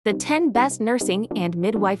The 10 best nursing and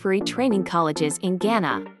midwifery training colleges in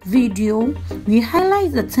Ghana. Video, we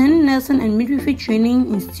highlight the 10 nursing and midwifery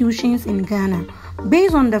training institutions in Ghana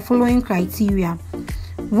based on the following criteria.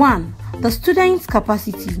 1. The students'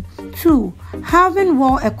 capacity. 2. Having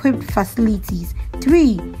well-equipped facilities.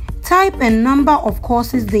 3. Type and number of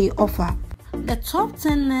courses they offer. The top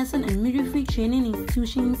 10 nursing and midwifery training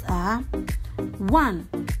institutions are 1.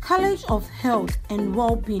 College of Health and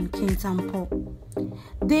Wellbeing, Kintampo.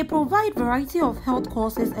 They provide variety of health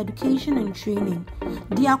courses, education and training.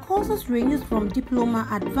 Their courses ranges from diploma,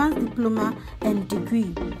 advanced diploma and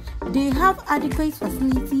degree. They have adequate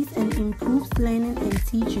facilities and improves learning and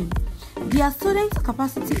teaching. Their student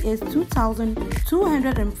capacity is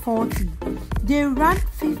 2,240. They run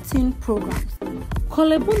 15 programs.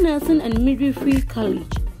 Kolebu Nursing and Midwifery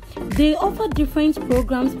College. They offer different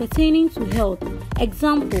programs pertaining to health.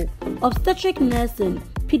 Example, obstetric nursing,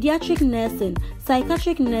 pediatric nursing,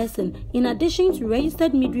 psychiatric nursing, in addition to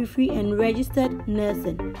registered midwifery and registered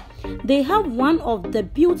nursing. They have one of the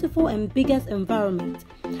beautiful and biggest environments,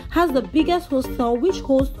 has the biggest hostel which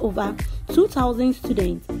hosts over 2,000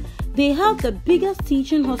 students. They have the biggest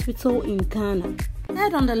teaching hospital in Ghana.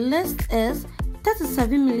 Third on the list is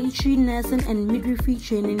 37 Military Nursing and Midwifery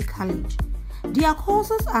Training College. Their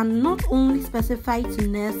courses are not only specified to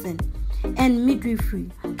nursing and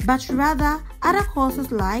midwifery, but rather other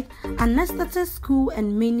courses like anesthetist school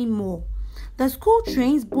and many more. The school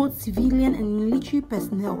trains both civilian and military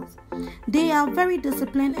personnel. They are very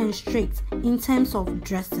disciplined and strict in terms of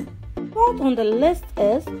dressing. Fourth on the list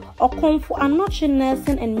is Okomfo Anoche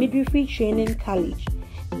Nursing and Midwifery Training College.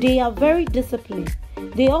 They are very disciplined.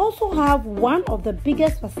 They also have one of the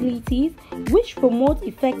biggest facilities which promote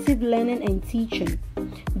effective learning and teaching.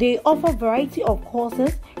 They offer variety of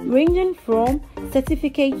courses ranging from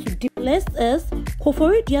certificate to diploma. List is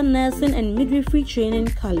Koforidia Nursing and Midwifery Training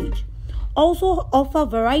College. Also offer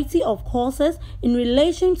variety of courses in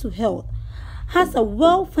relation to health. Has a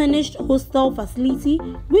well-furnished hostel facility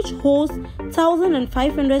which hosts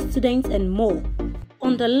 1,500 students and more.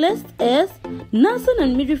 On the list is Nursing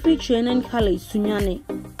and Midwifery Training College, Sunyane.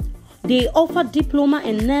 They offer diploma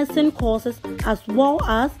and nursing courses as well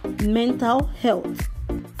as mental health.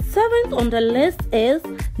 Seventh on the list is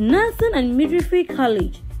Nursing and Midwifery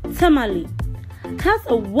College, Tamale. Has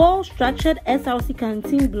a well-structured SRC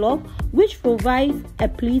canteen block which provides a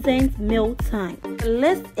pleasant meal time. The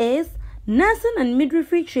list is Nursing and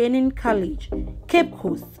Midwifery Training College, Cape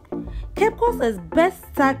Coast. Cape Coast is best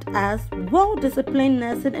tagged as well-disciplined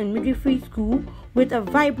nursing and midwifery school with a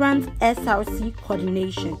vibrant SRC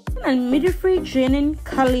coordination. And Midwifery Training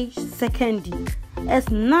College, Secondary, is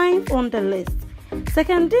 9th on the list.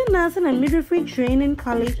 Secondary Nursing and Midwifery Training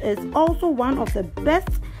College is also one of the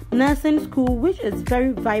best nursing school which is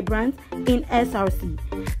very vibrant in SRC.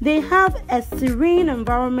 They have a serene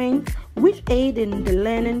environment which aid in the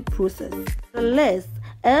learning process. The list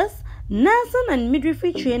is Nursing and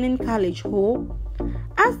Midwifery Training College, Ho.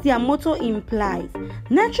 As their motto implies,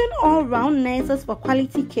 nurturing all-round nurses for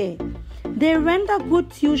quality care. They render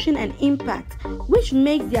good tuition and impact, which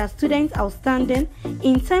makes their students outstanding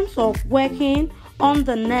in terms of working on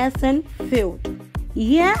the nursing field.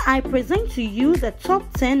 Here I present to you the top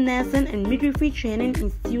 10 nursing and midwifery training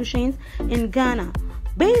institutions in Ghana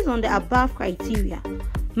based on the above criteria.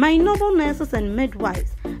 My noble nurses and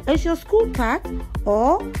midwives, is your school packed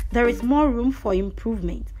or there is more room for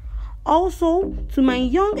improvement? Also, to my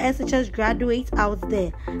young SHS graduates out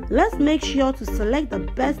there, let's make sure to select the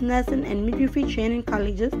best nursing and midwifery training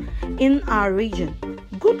colleges in our region.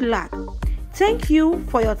 Good luck. Thank you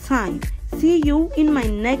for your time. See you in my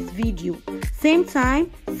next video. Same time,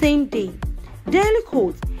 same day. Daily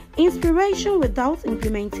quote: inspiration without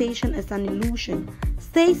implementation is an illusion.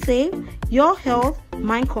 Stay safe. Your health,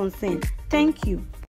 my concern. Thank you.